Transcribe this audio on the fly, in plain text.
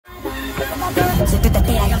But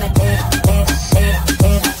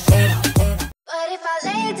if I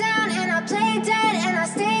lay down and I play dead and I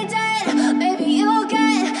stay dead, maybe you'll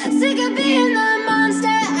get sick of being the monster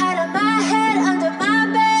out of my head, under my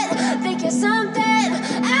bed. Think you're something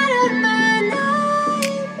out of my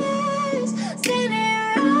nightmares,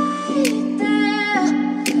 standing right there.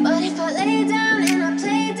 But if I lay down and I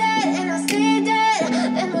play dead and I stay dead,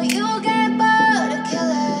 then will you get bored of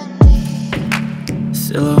killing me?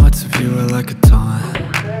 Silhouettes of you are like a taunt.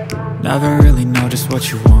 Never really know just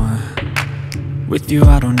what you want. With you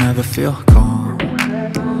I don't ever feel calm.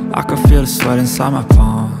 I can feel the sweat inside my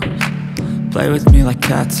palms. Play with me like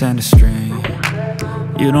cats and a string.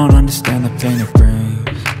 You don't understand the pain it brings.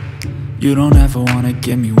 You don't ever wanna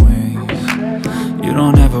give me wings. You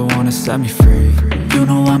don't ever wanna set me free. You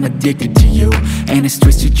know I'm addicted to you, and it's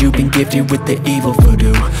twisted, you've been gifted with the evil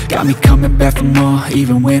voodoo. Got me coming back for more,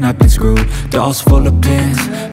 even when I've been screwed. Dolls full of pins,